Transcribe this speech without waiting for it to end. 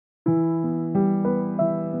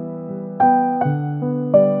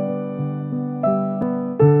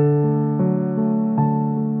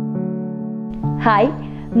Hi,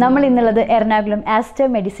 നമ്മൾ ഇന്നുള്ളത് Ernakulam Aster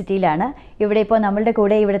മെഡിസിറ്റിയിലാണ്. ഇവിടെ ഇപ്പോൾ നമ്മളുടെ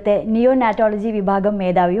കൂടെ ഇവിടുത്തെ നിയോനാറ്റോളജി വിഭാഗം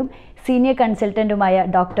മേധാവിയും സീനിയർ കൺസൾട്ടൻറ്റുമായ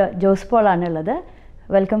ഡോക്ടർ ജോസ് പോൾ ആണുള്ളത്.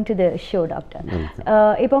 Welcome to the show doctor.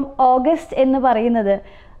 ഇപ്പം ഓഗസ്റ്റ് എന്ന് പറയുന്നത്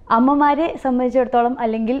അമ്മമാരെ സംബന്ധിച്ചിടത്തോളം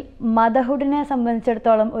അല്ലെങ്കിൽ മദർഹുഡിനെ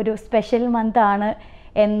സംബന്ധിച്ചിടത്തോളം ഒരു സ്പെഷ്യൽ മന്ത് ആണ്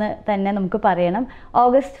എന്ന് തന്നെ നമുക്ക് പറയണം.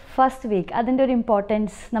 ഓഗസ്റ്റ് ഫസ്റ്റ് വീക്ക്, അതിൻ്റെ ഒരു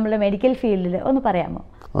ഇമ്പോർട്ടൻസ് നമ്മുടെ മെഡിക്കൽ ഫീൽഡിൽ ഒന്ന് പറയാമോ?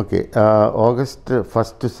 Okay, August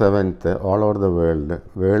 1st to 7th, all over the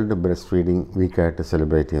world breastfeeding week ആയിട്ട്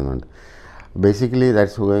സെലിബ്രേറ്റ് ചെയ്യുന്നുണ്ട്. Basically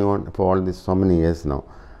that's going on for all this so many years no.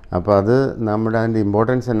 അപ്പോൾ അത് നമ്മുടെ അതിൻ്റെ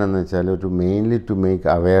ഇമ്പോർട്ടൻസ് എന്താണെന്ന് വെച്ചാൽ ഒരു mainly to make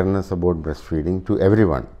awareness about breast feeding to every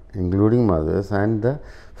one, including mothers and the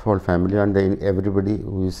fall family and everybody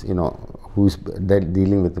who is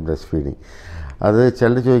dealing with breast feeding. അത്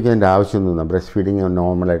ചിലർ ചോദിക്കാൻ അതിൻ്റെ ആവശ്യമൊന്നുമില്ല. ബ്രസ്റ്റ് ഫീഡിങ്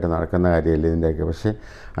നോർമലായിട്ട് നടക്കുന്ന കാര്യമല്ല ഇതിൻ്റെയൊക്കെ. പക്ഷേ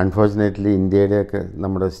അൺഫോർച്ചുനേറ്റ്ലി ഇന്ത്യയുടെയൊക്കെ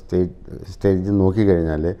നമ്മുടെ സ്റ്റേജ്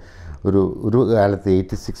നോക്കിക്കഴിഞ്ഞാൽ ഒരു കാലത്ത്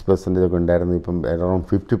 86% ഒക്കെ ഉണ്ടായിരുന്നു. ഇപ്പം അറൗണ്ട്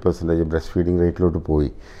 50% ബ്രസ്റ്റ് ഫീഡിങ് റേറ്റിലോട്ട് പോയി.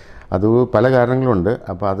 അത് പല കാരണങ്ങളുണ്ട്.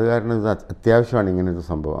 അപ്പോൾ അത് കാരണം ഇത് അത്യാവശ്യമാണ് ഇങ്ങനൊരു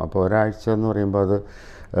സംഭവം. അപ്പോൾ ഒരാഴ്ച എന്ന് പറയുമ്പോൾ അത്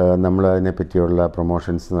നമ്മൾ അതിനെപ്പറ്റിയുള്ള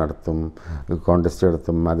പ്രൊമോഷൻസ് നടത്തും, കോൺടെസ്റ്റ്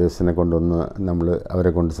നടത്തും, മദേഴ്സിനെ കൊണ്ടൊന്ന് നമ്മൾ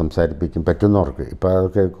അവരെ കൊണ്ട് സംസാരിപ്പിക്കും പറ്റുന്നവർക്ക്. ഇപ്പോൾ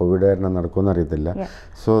അതൊക്കെ കോവിഡ് കാരണം നടക്കുമെന്ന് അറിയത്തില്ല.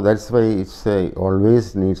 So that's why it's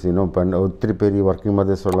always needs ഒത്തിരി പേര് ഈ വർക്കിംഗ്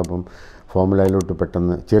മദേഴ്സ് ഉള്ളപ്പം ഫോമുലയിലോട്ട്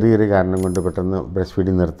പെട്ടെന്ന് ചെറിയൊരു കാരണം കൊണ്ട് പെട്ടെന്ന് ബ്രസ്റ്റ്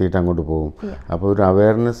ഫീഡിങ് നിർത്തിയിട്ട് അങ്ങോട്ട് പോകും. അപ്പോൾ ഒരു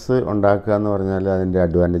അവെയർനെസ് ഉണ്ടാക്കുക എന്ന് പറഞ്ഞാൽ അതിൻ്റെ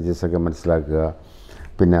അഡ്വാൻറ്റേജസ് ഒക്കെ മനസ്സിലാക്കുക,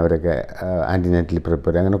 പിന്നെ അവരൊക്കെ ആൻറ്റിനേറ്റലി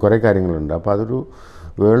പ്രിപ്പയർ, അങ്ങനെ കുറേ കാര്യങ്ങളുണ്ട്. അപ്പോൾ അതൊരു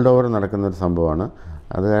വേൾഡ് ഓവർ നടക്കുന്നൊരു സംഭവമാണ്.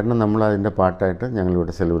 അത് കാരണം നമ്മൾ അതിൻ്റെ പാർട്ടായിട്ട്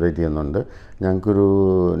ഞങ്ങളിവിടെ സെലിബ്രേറ്റ് ചെയ്യുന്നുണ്ട്. ഞങ്ങൾക്കൊരു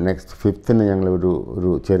നെക്സ്റ്റ് 5th ഞങ്ങളൊരു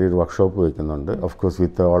ചെറിയൊരു വർക്ക്ഷോപ്പ് വയ്ക്കുന്നുണ്ട്, of course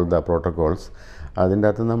with all the protocols. അതിൻ്റെ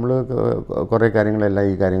അകത്ത് നമ്മൾ കുറേ കാര്യങ്ങളെല്ലാം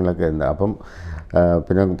ഈ കാര്യങ്ങളൊക്കെ ഉണ്ട്. അപ്പം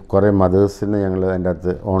പിന്നെ കുറേ മദേഴ്സിന് ഞങ്ങൾ അതിൻ്റെ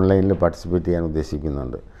അകത്ത് ഓൺലൈനിൽ പാർട്ടിസിപ്പേറ്റ് ചെയ്യാൻ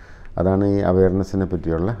ഉദ്ദേശിക്കുന്നുണ്ട്. അതാണ് ഈ അവെയർനെസ്സിനെ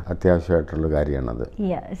പറ്റിയുള്ള അത്യാവശ്യമായിട്ടുള്ള കാര്യമാണത്.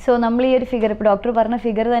 സോ നമ്മൾ ഈ ഒരു ഫിഗർ, ഇപ്പോൾ ഡോക്ടർ പറഞ്ഞ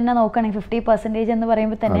ഫിഗർ തന്നെ നോക്കുകയാണെങ്കിൽ 50% എന്ന്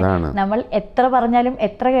പറയുമ്പോൾ തന്നെ നമ്മൾ എത്ര പറഞ്ഞാലും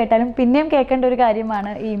എത്ര കേട്ടാലും പിന്നെയും കേൾക്കേണ്ട ഒരു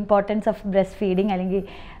കാര്യമാണ് ഈ ഇമ്പോർട്ടൻസ് ഓഫ് ബ്രസ്റ്റ് ഫീഡിങ് അല്ലെങ്കിൽ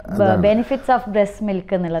ബെനിഫിറ്റ്സ് ഓഫ് ബ്രസ്റ്റ്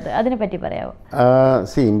മിൽക്ക് എന്നുള്ളത്. അതിനെ പറ്റി പറയാമോ?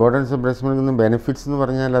 Importance of breast milk benefits എന്ന്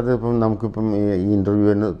പറഞ്ഞാൽ അത് ഇപ്പം നമുക്കിപ്പം ഈ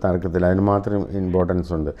ഇൻ്റർവ്യൂവിന് തർക്കത്തില്ല, അതിന് മാത്രം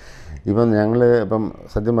ഇമ്പോർട്ടൻസ് ഉണ്ട്. ഇപ്പം ഞങ്ങൾ ഇപ്പം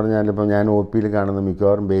സത്യം പറഞ്ഞാൽ ഇപ്പം ഞാൻ ഒ പിയിൽ കാണുന്ന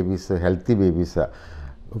മിക്കവാറും ബേബീസ് ഹെൽത്തി ബേബീസാണ്.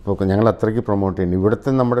 ഇപ്പോൾ ഞങ്ങൾ അത്രയ്ക്ക് പ്രൊമോട്ട് ചെയ്യുന്നു. ഇവിടുത്തെ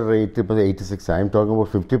നമ്മുടെ റേറ്റ് ഇപ്പോൾ 86, ഐ എം ടോക്കിംഗ്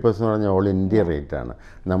അബൌട്ട് 50% പറഞ്ഞാൽ ഓൾ ഇന്ത്യ റേറ്റാണ്.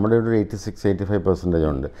 നമ്മുടെ ഒരു 86-85%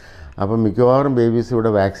 ഉണ്ട്. അപ്പോൾ മിക്കവാറും ബേബീസ്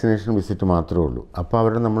ഇവിടെ വാക്സിനേഷൻ വിസിറ്റ് മാത്രമേ ഉള്ളൂ. അപ്പോൾ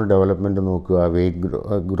അവരുടെ നമ്മൾ ഡെവലപ്മെൻറ്റ് നോക്കുക,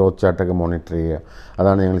 ഗ്രോത്ത് ചാർട്ടൊക്കെ മോണിറ്റർ ചെയ്യുക,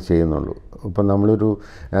 അതാണ് ഞങ്ങൾ ചെയ്യുന്നുള്ളൂ. ഇപ്പം നമ്മളൊരു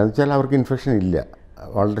എന്ന് വെച്ചാൽ അവർക്ക് ഇൻഫെക്ഷൻ ഇല്ല,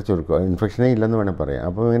 വളരെ ചുരുക്കം, ഇൻഫെക്ഷനേ ഇല്ലെന്ന് വേണേൽ പറയാം.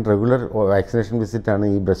 അപ്പോൾ റെഗുലർ വാക്സിനേഷൻ വിസിറ്റാണ്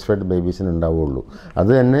ഈ ബ്രസ്റ്റ് ഫെഡ് ബേബീസിന് ഉണ്ടാവുകയുള്ളൂ.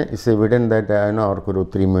 അത് തന്നെ ഇറ്റ്സ് എവിഡൻറ്റ് ദാറ്റ് അവർക്കൊരു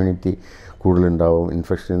ഒത്തിരി ഇമ്മ്യൂണിറ്റി കൂടുതലുണ്ടാവും,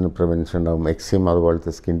 ഇൻഫെക്ഷൻ പ്രിവെൻഷൻ ഉണ്ടാവും, എക്സിം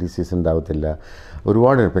അതുപോലത്തെ സ്കിൻ ഡിസീസ് ഉണ്ടാവത്തില്ല,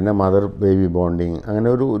 ഒരുപാട്. പിന്നെ മദർ ബേബി ബോണ്ടിങ്, അങ്ങനെ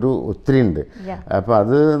ഒരു ഒത്തിരി ഉണ്ട്. അപ്പോൾ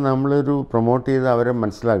അത് നമ്മളൊരു പ്രൊമോട്ട് ചെയ്ത് അവരെ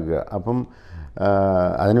മനസ്സിലാക്കുക. അപ്പം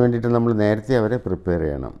അതിന് വേണ്ടിയിട്ട് നമ്മൾ നേരത്തെ അവരെ പ്രിപ്പയർ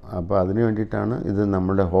ചെയ്യണം. അപ്പോൾ അതിന് വേണ്ടിയിട്ടാണ് ഇത്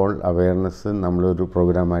നമ്മുടെ ഹോൾ അവെയർനെസ് നമ്മളൊരു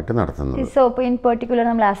പ്രോഗ്രാമായിട്ട് നടത്തുന്നത്. സോ ഇപ്പോൾ ഇൻ പെർട്ടിക്കുലർ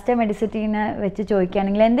നമ്മൾ ആസ്റ്റർ മെഡിസിറ്റിനെ വെച്ച്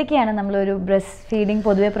ചോദിക്കുകയാണെങ്കിൽ എന്തൊക്കെയാണ് നമ്മളൊരു ബ്രസ്റ്റ് ഫീഡിങ്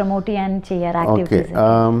പൊതുവെ പ്രൊമോട്ട് ചെയ്യാൻ ചെയ്യാറ്? ഓക്കെ,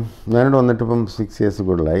 ഞാനിവിടെ വന്നിട്ട് ഇപ്പം 6 years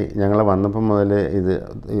കൂടുതലായി. ഞങ്ങൾ വന്നപ്പം മുതൽ ഇത്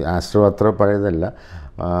ആസ്റ്റർ അത്ര പഴയതല്ല.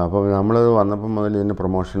 അപ്പോൾ നമ്മളത് വന്നപ്പം മുതൽ ഇതിൻ്റെ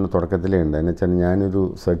പ്രൊമോഷൻ തുടക്കത്തിലേ ഉണ്ട്. എന്ന് വെച്ചാൽ ഞാനൊരു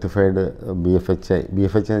സർട്ടിഫൈഡ് BFHI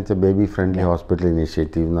എന്ന് വെച്ചാൽ ബേബി ഫ്രണ്ട്ലി ഹോസ്പിറ്റൽ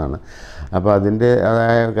ഇനീഷ്യേറ്റീവ് എന്നാണ്. അപ്പോൾ അതിൻ്റെ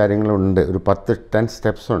അതായ കാര്യങ്ങളുണ്ട്. ഒരു 10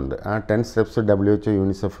 സ്റ്റെപ്സ് ഉണ്ട്. ആ 10 സ്റ്റെപ്സ് WHO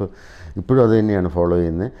യൂണിസെഫ് ഇപ്പോഴും അത് തന്നെയാണ് ഫോളോ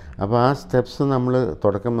ചെയ്യുന്നത്. അപ്പോൾ ആ സ്റ്റെപ്സ് നമ്മൾ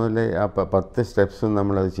തുടക്കം മുതലേ ആ 10 സ്റ്റെപ്സ്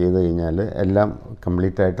നമ്മളത് ചെയ്ത് കഴിഞ്ഞാൽ എല്ലാം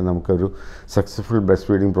കംപ്ലീറ്റ് ആയിട്ട് നമുക്കൊരു സക്സസ്ഫുൾ ബ്രസ്റ്റ്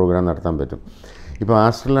ഫീഡിങ് പ്രോഗ്രാം നടത്താൻ പറ്റും. ഇപ്പോൾ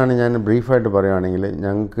ആസ്റ്ററിലാണ് ഞാൻ ബ്രീഫായിട്ട് പറയുകയാണെങ്കിൽ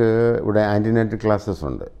ഞങ്ങൾക്ക് ഇവിടെ ആൻറ്റിനേറ്റൽ ക്ലാസ്സസ്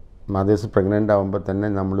ഉണ്ട്. മദേഴ്സ് പ്രഗ്നൻ്റ് ആകുമ്പോൾ തന്നെ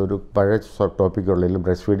നമ്മളൊരു പഴയ ടോപ്പിക്കുള്ളതിൽ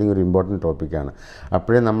ബ്രസ്റ്റ് ഫീഡിങ് ഒരു ഇമ്പോർട്ടൻറ്റ് ടോപ്പിക്കാണ്.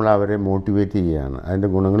 അപ്പോഴേ നമ്മൾ അവരെ മോട്ടിവേറ്റ് ചെയ്യുകയാണ്, അതിൻ്റെ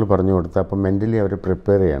ഗുണങ്ങൾ പറഞ്ഞു കൊടുത്ത്. അപ്പം മെൻ്റലി അവരെ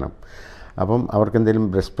പ്രിപ്പയർ ചെയ്യണം. അപ്പം അവർക്ക് എന്തെങ്കിലും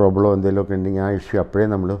ബ്രസ്റ്റ് പ്രോബ്ലമോ എന്തെങ്കിലുമൊക്കെ ഉണ്ടെങ്കിൽ ആ ഇഷ്യൂ അപ്പോഴേ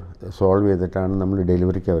നമ്മൾ സോൾവ് ചെയ്തിട്ടാണ് നമ്മൾ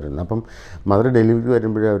ഡെലിവറിക്ക് വരുന്നത്. അപ്പം മദർ ഡെലിവറി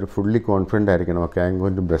വരുമ്പോഴേ അവർ ഫുള്ളി കോൺഫിഡൻ്റ് ആയിരിക്കണം, okay I am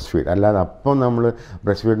going to breast feed. അല്ലാതെ അപ്പം നമ്മൾ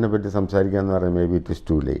ബ്രസ്റ്റ് ഫീഡിനെ പറ്റി സംസാരിക്കുക എന്ന് പറയുമ്പോൾ may be it is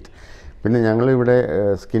to late. പിന്നെ ഞങ്ങളിവിടെ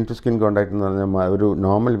സ്കിൻ ടു സ്കിൻ കോൺടാക്റ്റ് എന്ന് പറഞ്ഞാൽ ഒരു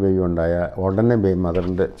നോർമൽ ബേബി ഉണ്ടായാൽ ഉടനെ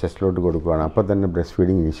മദറിൻ്റെ ചെസ്റ്റിലോട്ട് കൊടുക്കുകയാണ്. അപ്പോൾ തന്നെ ബ്രസ്റ്റ്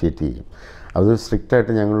ഫീഡിങ് ഇനിഷ്യേറ്റ് ചെയ്യും. അത്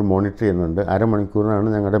സ്ട്രിക്റ്റായിട്ട് ഞങ്ങൾ മോണിറ്റർ ചെയ്യുന്നുണ്ട്.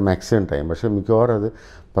 അരമണിക്കൂറിനാണ് ഞങ്ങളുടെ മാക്സിമം ടൈം. പക്ഷേ മിക്കവാറും അത്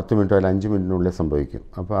 10 മിനിറ്റോ അല്ലെങ്കിൽ 5 മിനിറ്റിനുള്ളിൽ സംഭവിക്കും.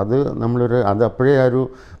 അപ്പോൾ അത് അപ്പോഴേ ആ ഒരു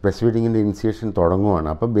ബ്രസ്റ്റ് ഫീഡിങ്ങിൻ്റെ ഇനിഷ്യേഷൻ തുടങ്ങുവാണ്.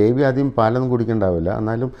 അപ്പോൾ ബേബി ആദ്യം പാലൊന്നും കുടിക്കണ്ടാവില്ല,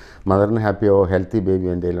 എന്നാലും മദറിന് ഹാപ്പിയോ ഹെൽത്തി ബേബി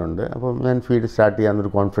എന്തെങ്കിലും ഉണ്ട്. അപ്പോൾ ഞാൻ ഫീഡ് സ്റ്റാർട്ട്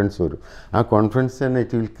ചെയ്യാമെന്നൊരു കോൺഫിഡൻസ് വരും. ആ കോൺഫിഡൻസ് തന്നെ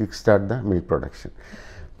it will kick start the milk production.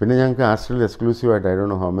 പിന്നെ ഞങ്ങൾക്ക് ആസ്റ്ററിൽ എക്സ്ക്ലൂസീവായിട്ട് I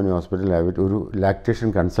don't know how many hospital have it, ഒരു ലാക്ടേഷൻ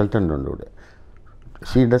കൺസൾട്ടൻ്റ് ഉണ്ട് ഇവിടെ.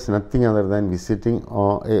 She does nothing other than visiting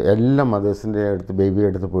എല്ലാ മദേഴ്സിൻ്റെ അടുത്ത് ബേബിയുടെ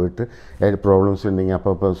അടുത്ത് പോയിട്ട് പ്രോബ്ലംസ് ഉണ്ടെങ്കിൽ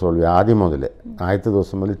അപ്പോൾ സോൾവ് ചെയ്യും. ആദ്യം മുതൽ ആദ്യത്തെ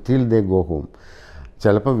ദിവസം മുതൽ ടിൽ ദേ ഗോ ഹോം.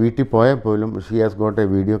 ചിലപ്പോൾ വീട്ടിൽ പോയാൽ പോലും she has got A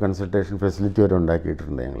video consultation facility വരെ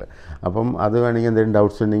ഉണ്ടാക്കിയിട്ടുണ്ട് ഞങ്ങൾ. അപ്പം അത് വേണമെങ്കിൽ എന്തെങ്കിലും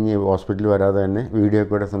ഡൗട്ട്സ് ഉണ്ടെങ്കിൽ ഹോസ്പിറ്റലിൽ വരാതെ തന്നെ വീഡിയോ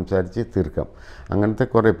കൂടെ സംസാരിച്ച് തീർക്കാം. അങ്ങനത്തെ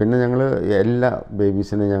കുറേ. പിന്നെ ഞങ്ങൾ എല്ലാ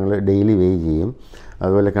ബേബീസിനും ഞങ്ങൾ ഡെയിലി വെയ് ചെയ്യും.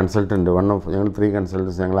 അതുപോലെ കൺസൾട്ടൻറ്റ് ഞങ്ങൾ 3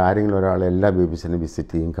 കൺസൾട്ടൻസ് ഞങ്ങൾ ആരെങ്കിലും ഒരാൾ എല്ലാ ബേബീസിനും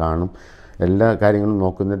വിസിറ്റ് ചെയ്യും, കാണും. എല്ലാ കാര്യങ്ങളും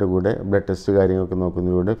നോക്കുന്നതിൻ്റെ കൂടെ ബ്ലഡ് ടെസ്റ്റ് കാര്യങ്ങളൊക്കെ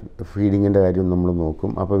നോക്കുന്നതിൻ്റെ കൂടെ ഫീഡിങ്ങിൻ്റെ കാര്യം നമ്മൾ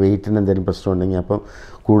നോക്കും. അപ്പോൾ വെയിറ്റിന് എന്തെങ്കിലും പ്രശ്നം ഉണ്ടെങ്കിൽ അപ്പം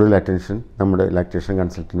കൂടുതൽ അറ്റൻഷൻ നമ്മുടെ ലാക്ടേഷൻ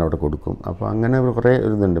കൺസൾട്ടൻ്റ് അവിടെ കൊടുക്കും. അപ്പോൾ അങ്ങനെ കുറേ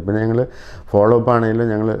ഇതുണ്ട്. പിന്നെ ഞങ്ങൾ ഫോളോ അപ്പ് ആണെങ്കിലും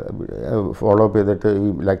ഞങ്ങൾ ഫോളോ അപ്പ് ചെയ്തിട്ട് ഈ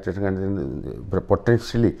ലാക്ടേഷൻ കൺസൾട്ടൻ്റ്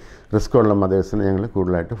പൊട്ടൻഷ്യലി റിസ്ക് ഉള്ള മദേഴ്സിനെ ഞങ്ങൾ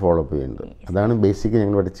കൂടുതലായിട്ട് ഫോളോ അപ്പ് ചെയ്യുന്നുണ്ട്. അതാണ് ബേസിക്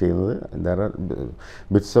ഞങ്ങൾ ഇവിടെ ചെയ്യുന്നത്. There are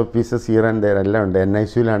bits of pieces here and their എല്ലാം ഉണ്ട്.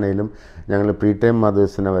 NICUലാണെങ്കിലും ഞങ്ങൾ പ്രീ ടൈം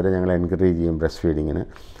മദേഴ്സിനെ വരെ ഞങ്ങൾ എൻകറേജ് ചെയ്യും ബ്രസ്റ്റ് ഫീഡിങ്ങിന്.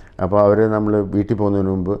 അപ്പോൾ അവരെ നമ്മൾ വീട്ടിൽ പോകുന്നതിന്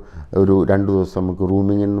മുമ്പ് ഒരു 2 ദിവസം നമുക്ക്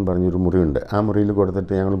റൂമിംഗ് എന്ന് പറഞ്ഞൊരു മുറിയുണ്ട്. ആ മുറിയിൽ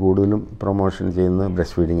കൊടുത്തിട്ട് ഞങ്ങൾ കൂടുതലും പ്രൊമോഷൻ ചെയ്യുന്നത്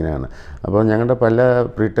ബ്രസ്റ്റ് ഫീഡിങ്ങിനാണ്. അപ്പോൾ ഞങ്ങളുടെ പല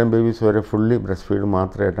പ്രീ ടൈം ബേബീസ് വരെ ഫുള്ളി ബ്രസ്റ്റ് ഫീഡ്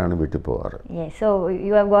മാത്രമായിട്ടാണ് വീട്ടിൽ പോകാറ്. So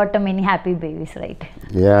you have got many happy babies, right?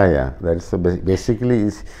 Yeah. That's basically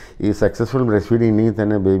is successful breastfeeding ഉണ്ടെങ്കിൽ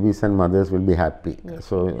തന്നെ babies and mothers will be happy.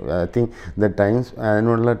 So I think the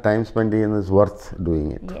അതിനുള്ള ടൈം സ്പെൻഡ് ചെയ്യുന്നത് is worth doing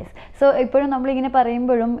it. So ഇപ്പോഴും നമ്മളിങ്ങനെ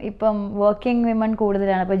പറയുമ്പോഴും ഇപ്പം working women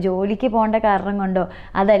കൂടുതലാണ്. അപ്പോൾ ജോലിക്ക് പോകേണ്ട കാരണം കൊണ്ടോ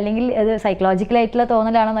അതല്ലെങ്കിൽ അത് സൈക്കോളജിക്കലായിട്ടുള്ള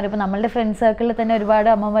തോന്നലാണോ എന്നറിയാം. ഇപ്പോൾ നമ്മളുടെ ഫ്രണ്ട് സർക്കിളിൽ തന്നെ ഒരുപാട്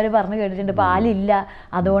അമ്മമാർ പറഞ്ഞു കേട്ടിട്ടുണ്ട് പാലില്ല,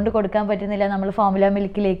 അതുകൊണ്ട് കൊടുക്കാൻ പറ്റുന്നില്ല, നമ്മൾ ഫോർമുല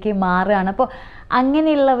മിൽക്കിലേക്ക് മാറുകയാണ്. അപ്പോൾ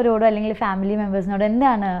അങ്ങനെയുള്ളവരോടോ അല്ലെങ്കിൽ ഫാമിലി മെമ്പേഴ്സിനോട്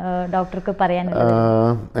എന്താണ് ഡോക്ടർക്ക് പറയാനുള്ളത്?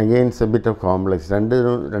 Again it's A bit of complex.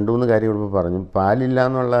 2-3 കാര്യങ്ങൾ ഇപ്പോൾ പറഞ്ഞു. പാലില്ല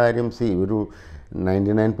എന്നുള്ള കാര്യം ഒരു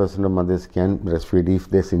 99% of mothers can breastfeed if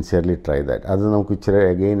they sincerely try that. അത് നമുക്ക് ഇച്ചിരി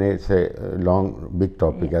again it's A long big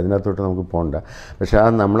topic, അതിനകത്തോട്ട് നമുക്ക് പോകണ്ട. പക്ഷേ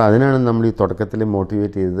അതിനാണ് നമ്മൾ ഈ തുടക്കത്തിൽ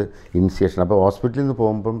മോട്ടിവേറ്റ് ചെയ്തത് ഇനിഷ്യേഷൻ. അപ്പോൾ ഹോസ്പിറ്റലിൽ നിന്ന്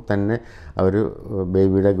പോകുമ്പം തന്നെ അവർ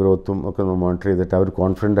ബേബിയുടെ ഗ്രോത്തും ഒക്കെ ഒന്ന് മോണിറ്റർ ചെയ്തിട്ട് അവർ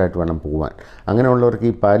കോൺഫിഡൻ്റ് ആയിട്ട് വേണം പോകാൻ. അങ്ങനെയുള്ളവർക്ക്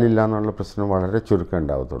ഈ പാലില്ല എന്നുള്ള പ്രശ്നം വളരെ ചുരുക്കം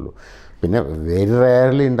ഉണ്ടാവത്തുള്ളൂ. പിന്നെ വെരി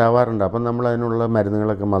റയർലി ഉണ്ടാവാറുണ്ട്. അപ്പം നമ്മൾ അതിനുള്ള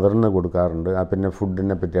മരുന്നുകളൊക്കെ മദറിന് കൊടുക്കാറുണ്ട്. പിന്നെ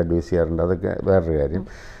ഫുഡിനെ പറ്റി അഡ്വൈസ് ചെയ്യാറുണ്ട്. അതൊക്കെ വേറൊരു കാര്യം.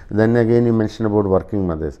 Then again you mention about working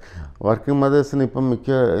mothers. Working മദേഴ്സിന് ഇപ്പം മിക്ക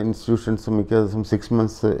ഇൻസ്റ്റിറ്റ്യൂഷൻസും മിക്ക ദിവസം 6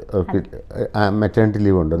 months മെറ്റേണിറ്റി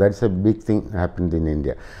ലീവ് ഉണ്ട്. That's A big thing happened in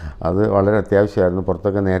India. അത് വളരെ അത്യാവശ്യമായിരുന്നു.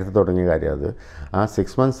 പുറത്തൊക്കെ നേരത്തെ തുടങ്ങിയ കാര്യം അത്. ആ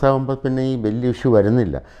 6 months ആകുമ്പോൾ പിന്നെ ഈ വലിയ ഇഷ്യൂ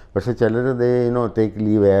വരുന്നില്ല. പക്ഷേ ചിലർ ടേക്ക്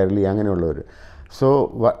ലീവ് എയർലി അങ്ങനെയുള്ളവർ. സോ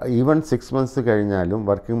ഈവൻ 6 months കഴിഞ്ഞാലും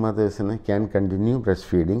working മദേഴ്സിന് can continue breast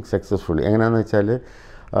feeding successfully. എങ്ങനെയാണെന്ന് വെച്ചാൽ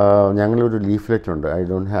ഞങ്ങളൊരു ലീഫ്ലെറ്റ് ഉണ്ട്. I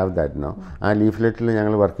don't have that no. ആ ലീഫ്ലെറ്റിൽ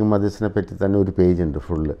ഞങ്ങൾ വർക്കിംഗ് മദേഴ്സിനെ പറ്റി തന്നെ ഒരു പേജ് ഉണ്ട്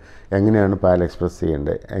ഫുള്ള്. എങ്ങനെയാണ് പാൽ എക്സ്പ്രസ്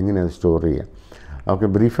ചെയ്യേണ്ടത്, എങ്ങനെയാണ് സ്റ്റോർ ചെയ്യുക. ഓക്കെ,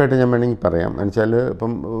 ബ്രീഫായിട്ട് ഞാൻ വേണമെങ്കിൽ പറയാം. എന്നുവെച്ചാൽ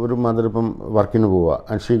ഇപ്പം ഒരു മദർ ഇപ്പം വർക്കിന് പോവുക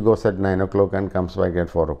and she goes at 9 o'clock and comes back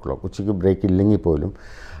at 4 o'clock. ഉച്ചയ്ക്ക് ബ്രേക്ക് ഇല്ലെങ്കിൽ പോലും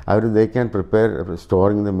അവർ they can prepare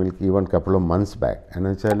storing the milk even couple of months back. എന്ന്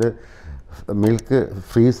വെച്ചാൽ മിൽക്ക്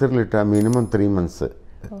ഫ്രീസറിലിട്ടാൽ മിനിമം 3 months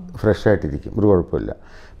ഫ്രഷ് ആയിട്ടിരിക്കും, ഒരു കുഴപ്പമില്ല.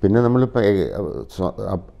 പിന്നെ നമ്മളിപ്പോൾ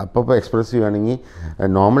അപ്പോൾ എക്സ്പ്രസ് ചെയ്യുകയാണെങ്കിൽ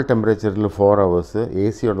നോർമൽ ടെമ്പറേച്ചറിൽ 4 hours,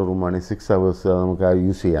 AC ഉള്ള റൂമാണെങ്കിൽ 6 hours നമുക്ക്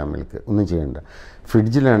യൂസ് ചെയ്യാം മിൽക്ക്, ഒന്നും ചെയ്യേണ്ട.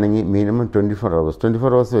 ഫ്രിഡ്ജിലാണെങ്കിൽ മിനിമം 24 hours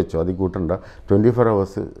 24 hours വെച്ചോ, അതിൽ കൂട്ടണ്ട, 24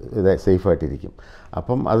 hours ഇത് സേഫായിട്ടിരിക്കും.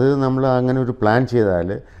 അപ്പം അത് നമ്മൾ അങ്ങനെ ഒരു പ്ലാൻ ചെയ്താൽ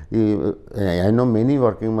ഈ I know many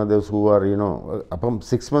working mothers who are അപ്പം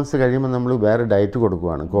 6 months കഴിയുമ്പോൾ നമ്മൾ വേറെ ഡയറ്റ്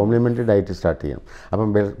കൊടുക്കുകയാണ്, കോംപ്ലിമെൻ്ററി ഡയറ്റ് സ്റ്റാർട്ട് ചെയ്യണം. അപ്പം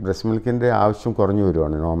ബ്രസ്റ്റ് മിൽക്കിൻ്റെ ആവശ്യം കുറഞ്ഞു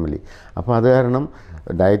വരുവാണ് നോർമലി. അപ്പോൾ അത് കാരണം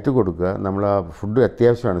ഡയറ്റ് കൊടുക്കുക. നമ്മൾ ആ ഫുഡ്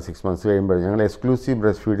അത്യാവശ്യമാണ് 6 months കഴിയുമ്പോൾ. ഞങ്ങൾ എക്സ്ക്ലൂസീവ്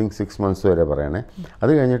ബ്രസ്റ്റ് ഫീഡിങ് 6 months വരെ പറയണേ.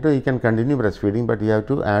 അത് കഴിഞ്ഞിട്ട് you can continue breast feeding, but you have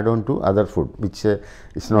to add on to other food which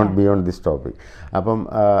it's not beyond this topic. അപ്പം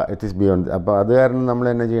ഇറ്റ് ഈസ് ബിയോണ്ട്. അപ്പോൾ അത് കാരണം നമ്മൾ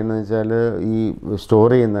എന്നാ ചെയ്യണമെന്ന് വെച്ചാൽ ഈ സ്റ്റോർ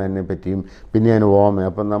ചെയ്യുന്നതിനെ പറ്റിയും പിന്നെ അതിന്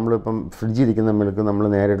അപ്പം നമ്മളിപ്പം ഫ്രിഡ്ജിരിക്കുന്ന മിൽക്ക് നമ്മൾ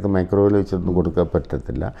നേരെ എടുത്ത് മൈക്രോവേവ് വെച്ചൊന്നും കൊടുക്കാൻ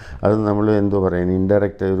പറ്റത്തില്ല. അത് നമ്മൾ എന്തോ പറയുന്നത്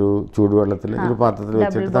ഇൻഡയറക്റ്റ് ഒരു ചൂടുവെള്ളത്തിൽ ഒരു പാത്രത്തിൽ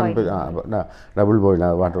വെച്ചിട്ട് തണുപ്പ് ഡബിൾ ബോയിൽ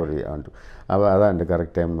വാട്ടർ ചെയ്യാൻ. അപ്പോൾ അതാണ് എൻ്റെ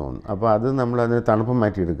കറക്റ്റ് ടൈം എന്ന് തോന്നുന്നു. അപ്പോൾ അത് നമ്മൾ അതിന് തണുപ്പ്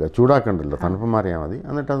മാറ്റിയെടുക്കുക, ചൂടാക്കണ്ടല്ലോ, തണുപ്പ് മാറിയാൽ മതി.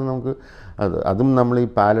 എന്നിട്ട് അത് നമുക്ക് അതും നമ്മൾ ഈ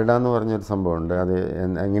പാലട എന്ന് പറഞ്ഞൊരു സംഭവമുണ്ട്. അത്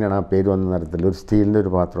എങ്ങനെയാണ് ആ പേര് വന്ന തരത്തിൽ ഒരു സ്റ്റീലിൻ്റെ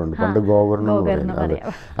ഒരു പാത്രമുണ്ട്, പണ്ട് ഗോവർണം എന്ന് പറയുന്നത്. അത്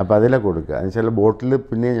അപ്പോൾ അതിലെ കൊടുക്കുക. എന്നുവെച്ചാൽ ബോട്ടിൽ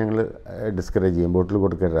പിന്നെ ഞങ്ങൾ ഡിസ്കറേജ് ചെയ്യും, ബോട്ടിൽ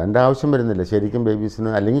കൊടുക്കരുത്. അതിൻ്റെ ആവശ്യം വരുന്നില്ല ശരിക്കും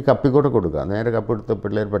ബേബീസിന്. അല്ലെങ്കിൽ കപ്പിക്കൂടെ കൊടുക്കുക, നേരെ കപ്പ് എടുത്ത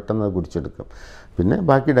പിള്ളേർ പെട്ടെന്ന് അത് കുടിച്ചെടുക്കും. പിന്നെ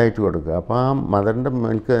ബാക്കി ഡയറ്റ് കൊടുക്കുക. അപ്പോൾ ആ മദറിൻ്റെ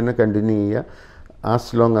മിൽക്ക് തന്നെ കണ്ടിന്യൂ ചെയ്യുക as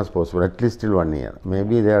long as possible, at least till 1 year.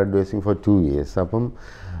 Maybe they are advising for 2 years. അപ്പം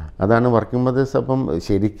അതാണ് വർക്കിംഗ് മദേഴ്സ്. അപ്പം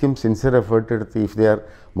ശരിക്കും സിൻസിയർ എഫേർട്ട് എടുത്ത് if they are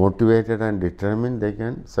motivated and determined they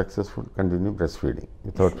can successful continue breast feeding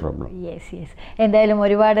without problem. Yes. എന്തായാലും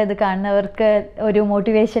ഒരുപാട് ഇത് കാണുന്നവർക്ക് ഒരു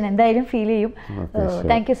മോട്ടിവേഷൻ എന്തായാലും ഫീൽ ചെയ്യും.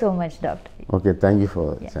 Thank you so much doctor. Okay, thank you for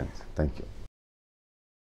the chance. Thank you.